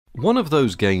One of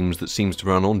those games that seems to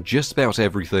run on just about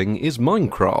everything is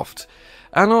Minecraft.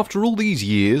 And after all these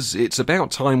years, it's about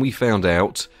time we found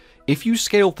out, if you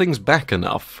scale things back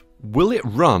enough, will it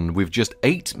run with just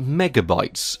 8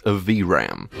 megabytes of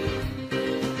VRAM?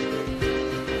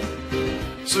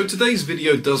 So today's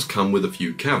video does come with a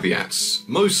few caveats.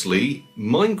 Mostly,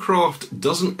 Minecraft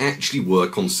doesn't actually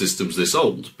work on systems this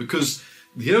old, because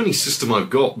the only system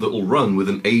I've got that will run with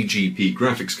an AGP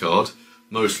graphics card,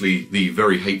 mostly the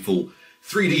very hateful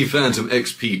 3D Phantom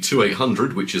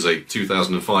XP2800, which is a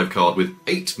 2005 card with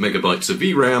 8 megabytes of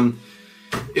VRAM,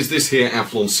 is this here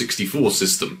Athlong 64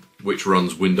 system, which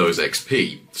runs Windows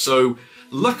XP. So,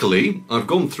 luckily, I've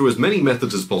gone through as many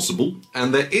methods as possible,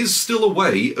 and there is still a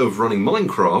way of running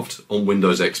Minecraft on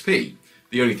Windows XP.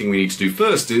 The only thing we need to do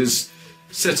first is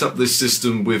set up this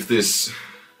system with this...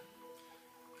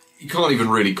 You can't even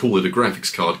really call it a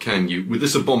graphics card, can you? With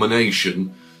this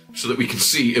abomination, so that we can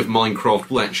see if Minecraft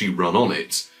will actually run on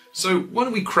it. So why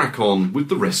don't we crack on with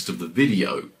the rest of the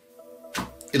video?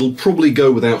 It'll probably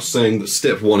go without saying that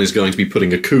step one is going to be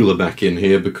putting a cooler back in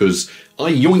here, because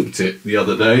I yoinked it the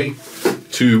other day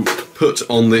to put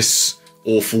on this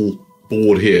awful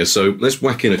board here. So let's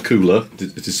whack in a cooler.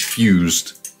 It is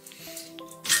fused.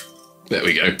 There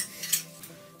we go.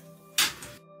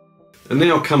 And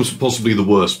now comes possibly the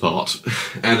worst part,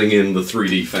 adding in the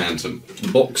 3D Phantom. The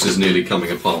box is nearly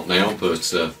coming apart now,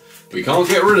 but we can't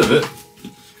get rid of it,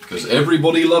 because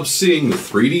everybody loves seeing the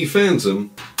 3D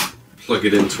Phantom. Plug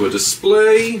it into a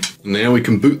display. Now we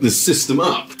can boot this system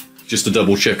up. Just to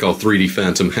double check our 3D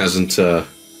Phantom hasn't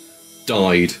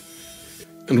died.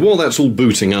 And while that's all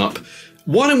booting up,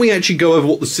 why don't we actually go over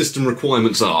what the system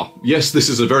requirements are? Yes, this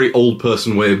is a very old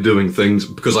person way of doing things,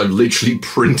 because I've literally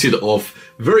printed off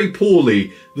very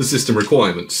poorly the system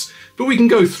requirements. But we can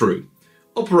go through.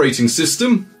 Operating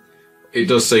system. It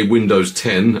does say Windows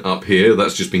 10 up here.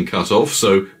 That's just been cut off.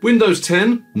 So Windows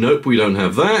 10. Nope, we don't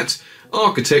have that.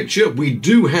 Architecture. We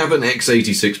do have an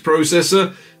x86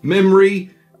 processor.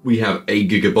 Memory. We have 1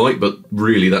 GB, but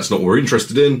really that's not what we're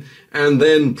interested in. And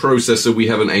then processor, we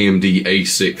have an AMD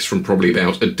A6 from probably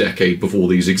about a decade before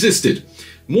these existed.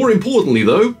 More importantly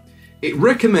though, it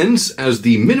recommends as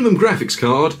the minimum graphics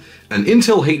card an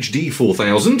Intel HD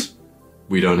 4000.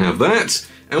 We don't have that.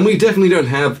 And we definitely don't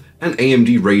have an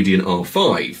AMD Radeon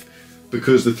R5.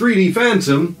 Because the 3D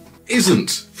Phantom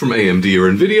isn't from AMD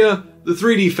or Nvidia. The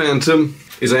 3D Phantom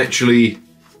is actually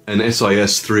an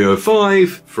SIS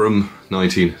 305 from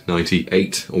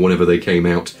 1998 or whenever they came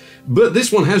out. But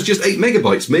this one has just 8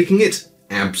 megabytes, making it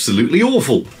absolutely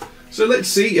awful. So let's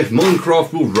see if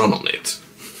Minecraft will run on it.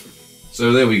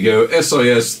 So there we go,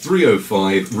 SIS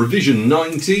 305 revision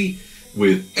 90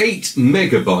 with 8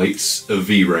 megabytes of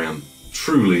VRAM.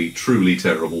 Truly, truly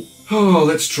terrible. Oh,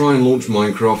 let's try and launch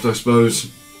Minecraft, I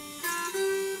suppose.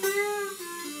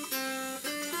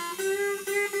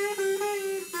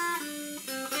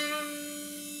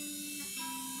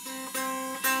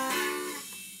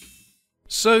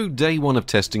 So, day one of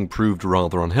testing proved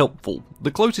rather unhelpful. The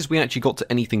closest we actually got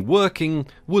to anything working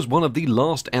was one of the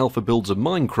last alpha builds of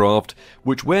Minecraft,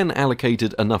 which when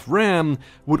allocated enough RAM,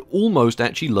 would almost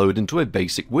actually load into a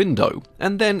basic window,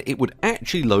 and then it would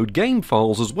actually load game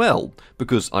files as well,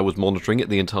 because I was monitoring it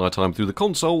the entire time through the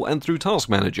console and through Task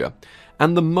Manager.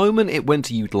 And the moment it went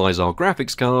to utilise our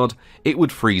graphics card, it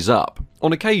would freeze up.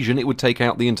 On occasion, it would take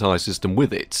out the entire system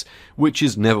with it, which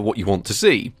is never what you want to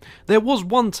see. There was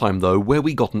one time though where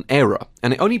we got an error,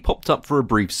 and it only popped up for a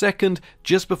brief second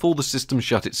just before the system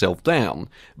shut itself down.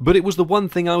 But it was the one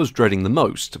thing I was dreading the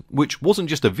most, which wasn't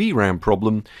just a VRAM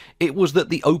problem, it was that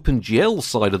the OpenGL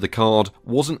side of the card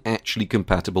wasn't actually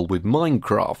compatible with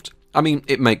Minecraft. I mean,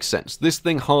 it makes sense. This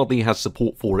thing hardly has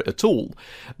support for it at all,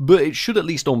 but it should at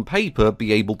least on paper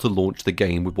be able to launch the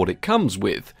game with what it comes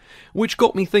with. Which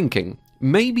got me thinking,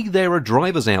 maybe there are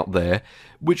drivers out there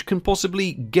which can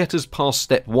possibly get us past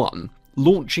step 1,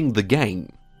 launching the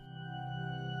game.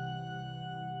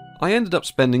 I ended up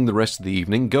spending the rest of the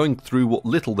evening going through what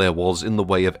little there was in the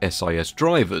way of SIS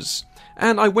drivers.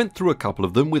 And I went through a couple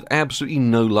of them with absolutely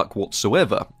no luck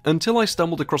whatsoever, until I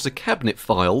stumbled across a cabinet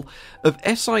file of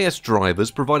SIS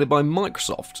drivers provided by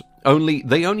Microsoft, only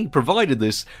they only provided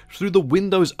this through the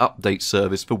Windows Update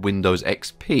service for Windows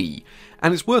XP,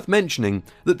 and it's worth mentioning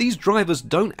that these drivers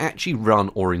don't actually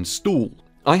run or install.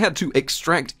 I had to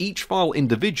extract each file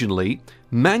individually,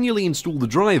 manually install the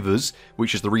drivers,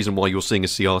 which is the reason why you're seeing a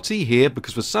CRT here,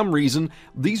 because for some reason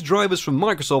these drivers from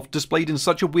Microsoft displayed in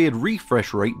such a weird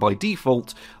refresh rate by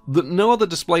default that no other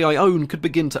display I own could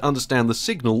begin to understand the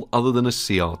signal other than a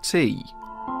CRT.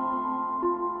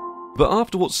 But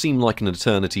after what seemed like an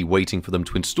eternity waiting for them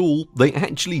to install, they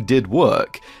actually did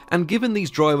work, and given these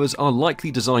drivers are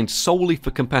likely designed solely for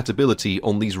compatibility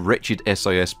on these wretched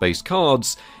SIS-based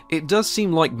cards, it does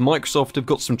seem like Microsoft have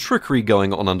got some trickery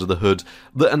going on under the hood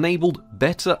that enabled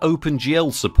better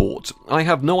OpenGL support. I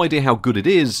have no idea how good it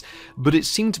is, but it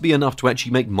seemed to be enough to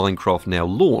actually make Minecraft now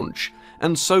launch.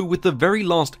 And so with the very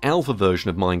last alpha version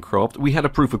of Minecraft, we had a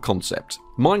proof of concept.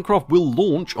 Minecraft will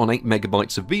launch on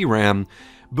 8MB of VRAM,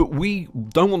 but we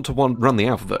don't want to run the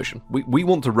alpha version. We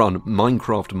want to run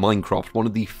Minecraft, one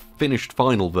of the finished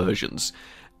final versions.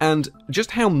 And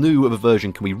just how new of a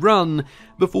version can we run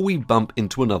before we bump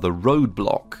into another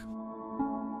roadblock?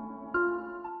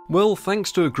 Well,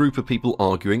 thanks to a group of people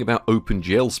arguing about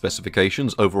OpenGL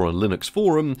specifications over on a Linux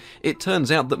forum, it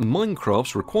turns out that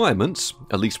Minecraft's requirements,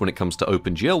 at least when it comes to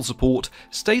OpenGL support,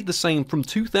 stayed the same from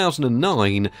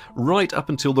 2009 right up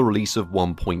until the release of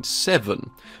 1.7.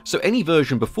 So any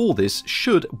version before this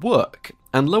should work.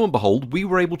 And lo and behold, we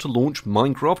were able to launch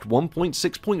Minecraft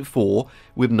 1.6.4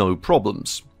 with no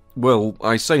problems. Well,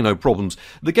 I say no problems.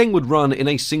 The game would run in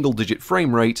a single-digit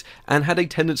frame rate and had a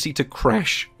tendency to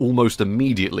crash almost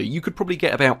immediately. You could probably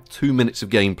get about 2 minutes of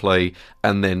gameplay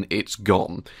and then it's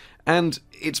gone. And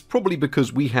it's probably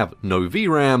because we have no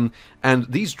VRAM, and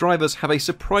these drivers have a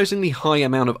surprisingly high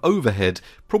amount of overhead,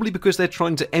 probably because they're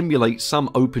trying to emulate some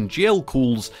OpenGL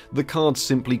calls the cards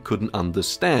simply couldn't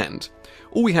understand.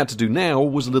 All we had to do now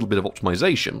was a little bit of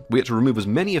optimization. We had to remove as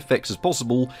many effects as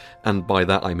possible, and by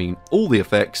that I mean all the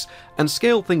effects, and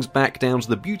scale things back down to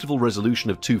the beautiful resolution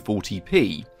of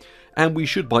 240p. And we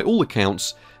should, by all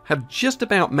accounts, have just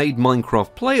about made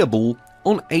Minecraft playable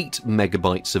on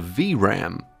 8MB of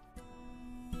VRAM.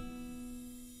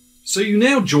 So you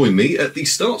now join me at the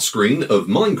start screen of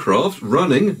Minecraft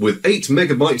running with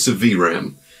 8MB of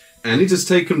VRAM. And it has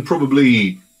taken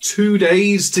probably 2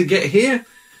 days to get here.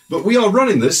 But we are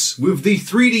running this with the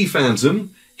 3D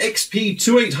Phantom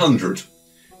XP2800,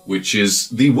 which is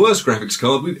the worst graphics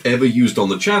card we've ever used on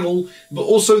the channel, but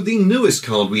also the newest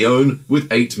card we own with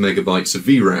 8MB of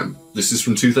VRAM. This is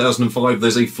from 2005,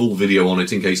 there's a full video on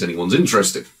it in case anyone's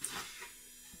interested.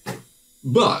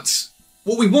 But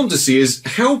what we want to see is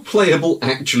how playable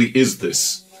actually is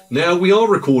this. Now we are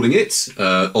recording it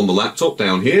on the laptop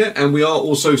down here, and we are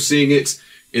also seeing it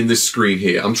in this screen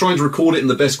here. I'm trying to record it in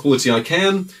the best quality I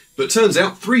can, but it turns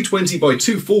out 320 by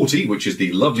 240, which is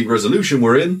the lovely resolution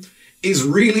we're in, is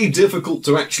really difficult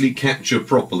to actually capture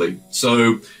properly.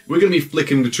 So we're going to be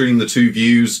flicking between the two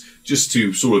views just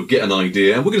to sort of get an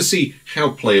idea, and we're going to see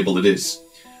how playable it is.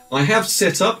 I have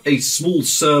set up a small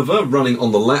server running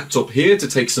on the laptop here to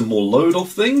take some more load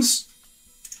off things.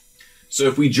 So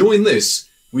if we join this,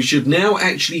 we should now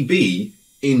actually be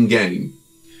in-game.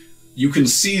 You can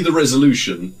see the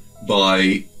resolution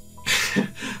by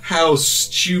how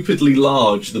stupidly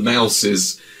large the mouse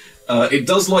is. It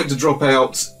does like to drop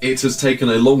out. It has taken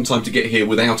a long time to get here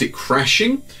without it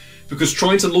crashing, because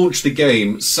trying to launch the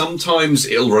game, sometimes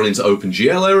it'll run into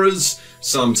OpenGL errors,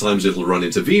 sometimes it'll run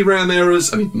into VRAM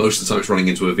errors. I mean, most of the time it's running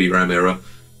into a VRAM error.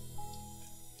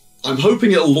 I'm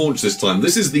hoping it'll launch this time.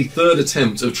 This is the third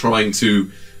attempt of trying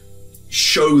to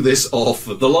show this off.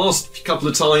 The last couple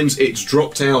of times it's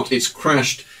dropped out, it's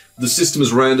crashed, the system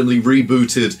has randomly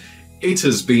rebooted. It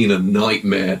has been a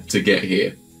nightmare to get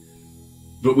here.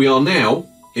 But we are now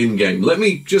in-game. Let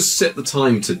me just set the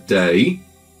time to day.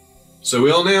 So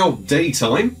we are now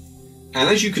daytime, and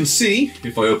as you can see,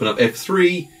 if I open up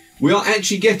F3, we are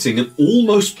actually getting an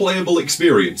almost playable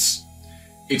experience.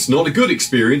 It's not a good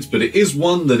experience, but it is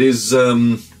one that is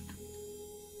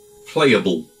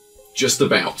playable, just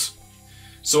about.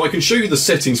 So I can show you the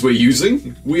settings we're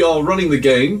using. We are running the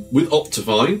game with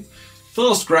Optifine.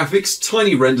 Fast graphics,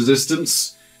 tiny render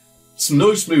distance,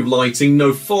 no smooth lighting,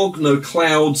 no fog, no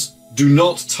clouds. Do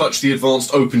not touch the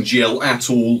advanced OpenGL at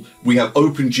all. We have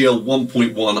OpenGL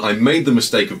 1.1. I made the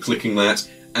mistake of clicking that,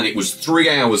 and it was 3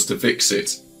 hours to fix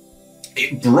it.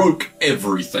 It broke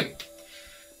everything.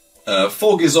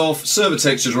 Fog is off, server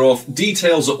textures are off,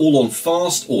 details are all on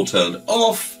fast or turned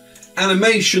off,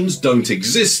 animations don't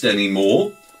exist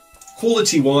anymore.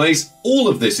 Quality-wise, all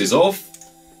of this is off,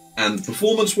 and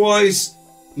performance-wise,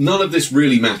 none of this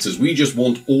really matters. We just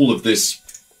want all of this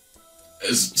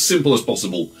as simple as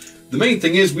possible. The main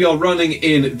thing is we are running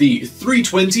in the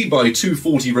 320 by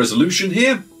 240 resolution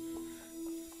here.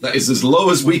 That is as low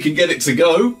as we can get it to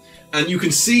go, and you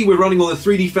can see we're running on the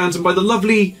 3D Phantom by the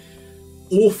lovely,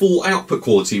 awful output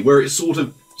quality where it sort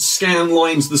of scan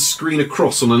lines the screen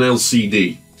across on an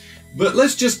LCD. But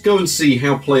let's just go and see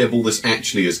how playable this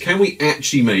actually is. Can we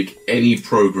actually make any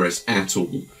progress at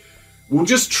all? We'll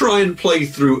just try and play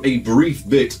through a brief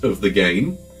bit of the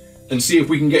game, and see if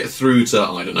we can get through to,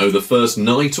 I don't know, the first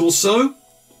night or so.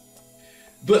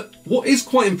 But what is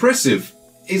quite impressive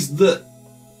is that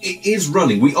it is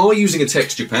running. We are using a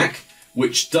texture pack,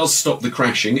 which does stop the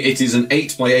crashing. It is an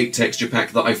 8x8 texture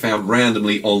pack that I found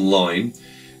randomly online.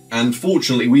 And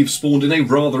fortunately, we've spawned in a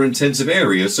rather intensive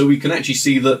area, so we can actually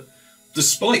see that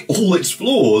despite all its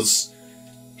flaws,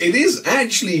 it is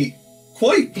actually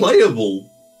quite playable.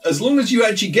 As long as you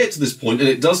actually get to this point and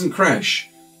it doesn't crash,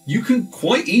 you can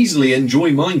quite easily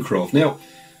enjoy Minecraft. Now,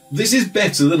 this is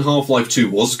better than Half-Life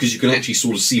 2 was, because you can actually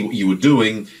sort of see what you were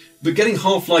doing, but getting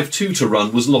Half-Life 2 to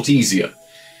run was a lot easier,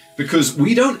 because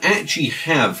we don't actually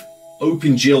have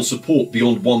OpenGL support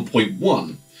beyond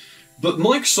 1.1, but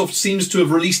Microsoft seems to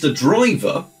have released a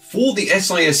driver for the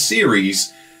SIS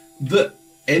series that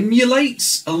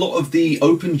emulates a lot of the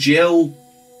OpenGL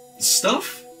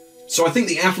stuff. So I think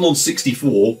the Athlong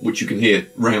 64, which you can hear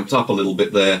ramped up a little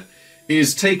bit there,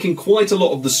 is taking quite a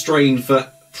lot of the strain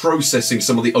for processing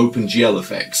some of the OpenGL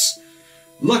effects.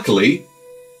 Luckily,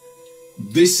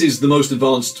 this is the most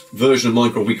advanced version of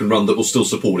Minecraft we can run that will still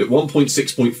support it.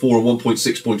 1.6.4 and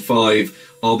 1.6.5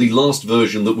 are the last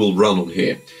version that will run on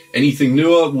here. Anything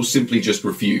newer will simply just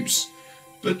refuse.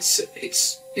 But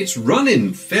it's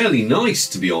running fairly nice,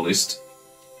 to be honest.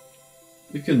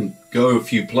 We can go a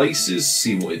few places,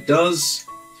 see what it does.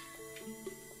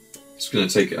 It's going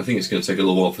to take, I think it's going to take a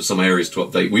little while for some areas to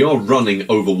update. We are running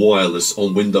over wireless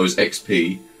on Windows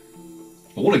XP.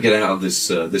 I want to get out of this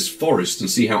this forest and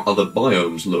see how other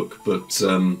biomes look, but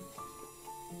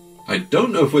I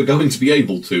don't know if we're going to be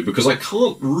able to, because I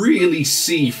can't really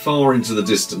see far into the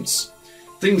distance.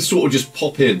 Things sort of just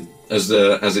pop in as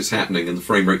it's happening, and the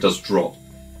frame rate does drop.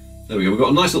 There we go. We've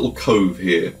got a nice little cove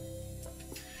here.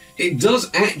 It does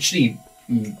actually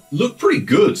look pretty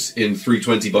good in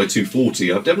 320 by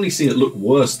 240. I've definitely seen it look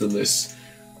worse than this.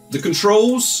 The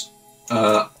controls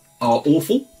are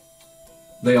awful.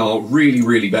 They are really,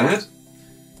 really bad.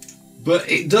 But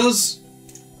it does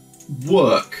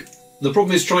work. The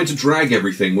problem is trying to drag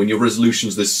everything when your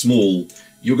resolution's this small.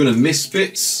 You're going to miss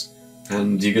bits,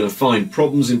 and you're going to find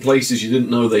problems in places you didn't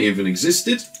know they even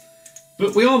existed.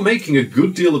 But we are making a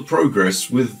good deal of progress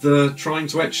with trying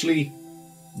to actually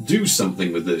do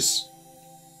something with this.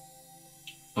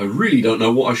 I really don't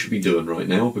know what I should be doing right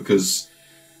now, because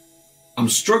I'm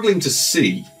struggling to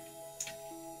see.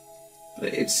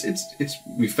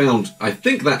 We found, I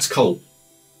think that's coal.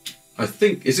 I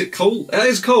think, is it coal? That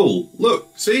is coal. Look,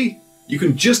 see? You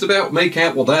can just about make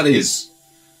out what that is.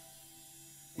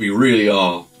 We really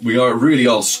are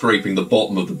scraping the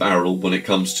bottom of the barrel when it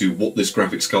comes to what this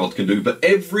graphics card can do, but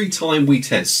every time we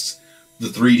test the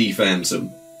 3D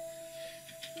Phantom,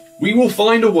 we will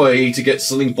find a way to get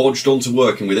something bodged onto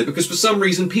working with it, because for some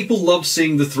reason people love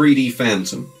seeing the 3D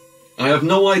Phantom. I have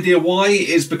no idea why. It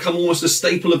has become almost a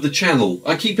staple of the channel.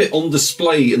 I keep it on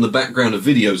display in the background of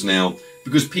videos now,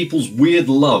 because people's weird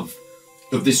love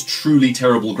of this truly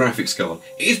terrible graphics card.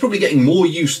 It is probably getting more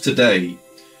use today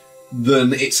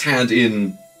than it's had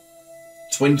in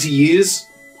 20 years.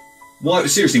 Why,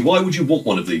 seriously, why would you want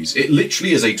one of these? It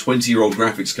literally is a 20-year-old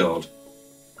graphics card.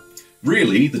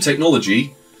 Really, the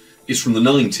technology is from the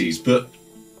 90s, but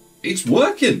it's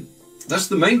working. That's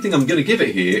the main thing I'm going to give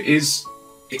it here, is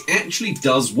it actually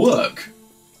does work.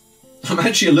 I'm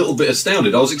actually a little bit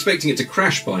astounded. I was expecting it to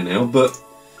crash by now, but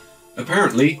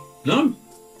apparently, no.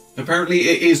 Apparently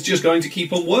it is just going to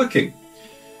keep on working.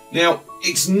 Now,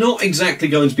 it's not exactly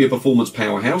going to be a performance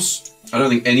powerhouse. I don't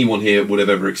think anyone here would have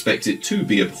ever expected it to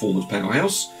be a performance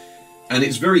powerhouse. And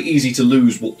it's very easy to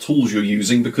lose what tools you're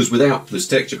using, because without this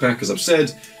texture pack, as I've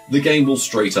said, the game will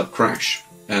straight up crash.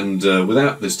 And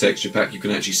without this texture pack, you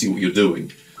can actually see what you're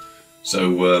doing.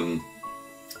 So,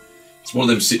 it's one of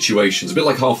them situations, a bit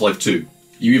like Half-Life 2.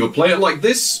 You either play it like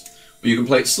this, or you can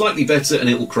play it slightly better and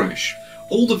it'll crash.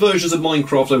 All the versions of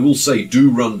Minecraft, I will say,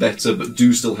 do run better, but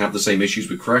do still have the same issues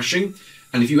with crashing.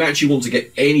 And if you actually want to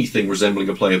get anything resembling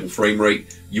a playable frame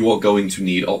rate, you are going to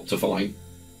need Optifine.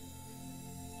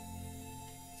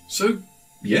 So,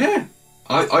 yeah.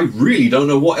 I really don't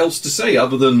know what else to say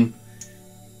other than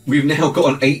we've now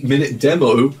got an 8-minute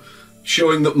demo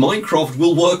showing that Minecraft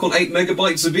will work on 8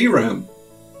 megabytes of VRAM.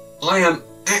 I am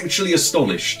actually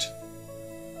astonished.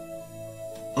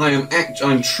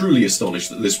 I'm truly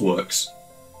astonished that this works.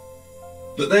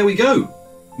 But there we go.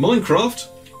 Minecraft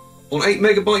on 8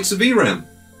 megabytes of VRAM.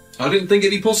 I didn't think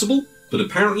it'd be possible, but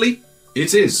apparently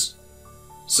it is.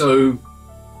 So,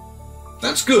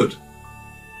 that's good.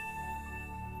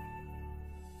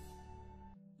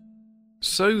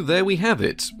 So So there we have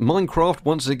it. Minecraft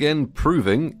once again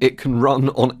proving it can run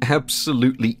on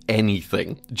absolutely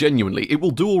anything. Genuinely, it will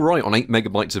do alright on 8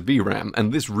 megabytes of VRAM,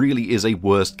 and this really is a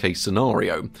worst case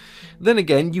scenario. Then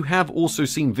again, you have also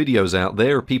seen videos out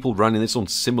there of people running this on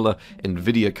similar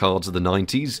Nvidia cards of the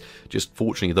 90s. Just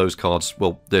fortunately those cards,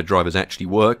 well, their drivers actually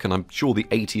work, and I'm sure the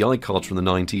ATI cards from the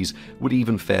 90s would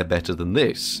even fare better than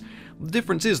this. The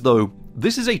difference is, though,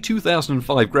 this is a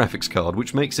 2005 graphics card,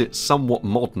 which makes it somewhat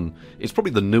modern. It's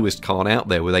probably the newest card out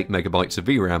there with 8 megabytes of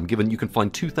VRAM, given you can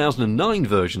find 2009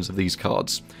 versions of these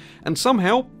cards. And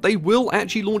somehow, they will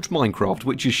actually launch Minecraft,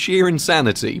 which is sheer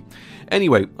insanity.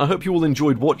 Anyway, I hope you all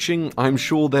enjoyed watching. I'm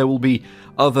sure there will be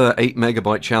other 8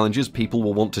 megabyte challenges people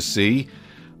will want to see.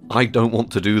 I don't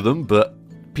want to do them, but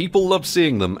people love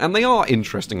seeing them, and they are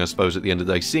interesting, I suppose, at the end of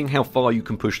the day, seeing how far you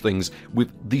can push things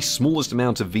with the smallest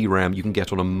amount of VRAM you can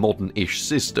get on a modern-ish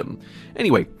system.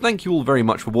 Anyway, thank you all very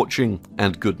much for watching,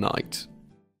 and good night.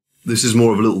 This is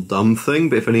more of a little dumb thing,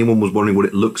 but if anyone was wondering what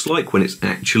it looks like when it's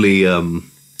actually on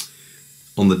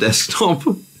the desktop,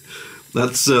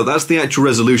 that's the actual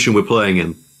resolution we're playing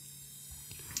in.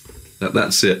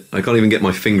 That's it. I can't even get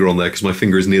my finger on there because my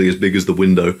finger is nearly as big as the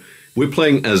window. We're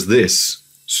playing as this,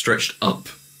 stretched up.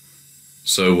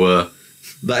 So,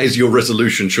 that is your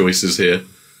resolution choices here.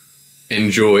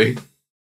 Enjoy.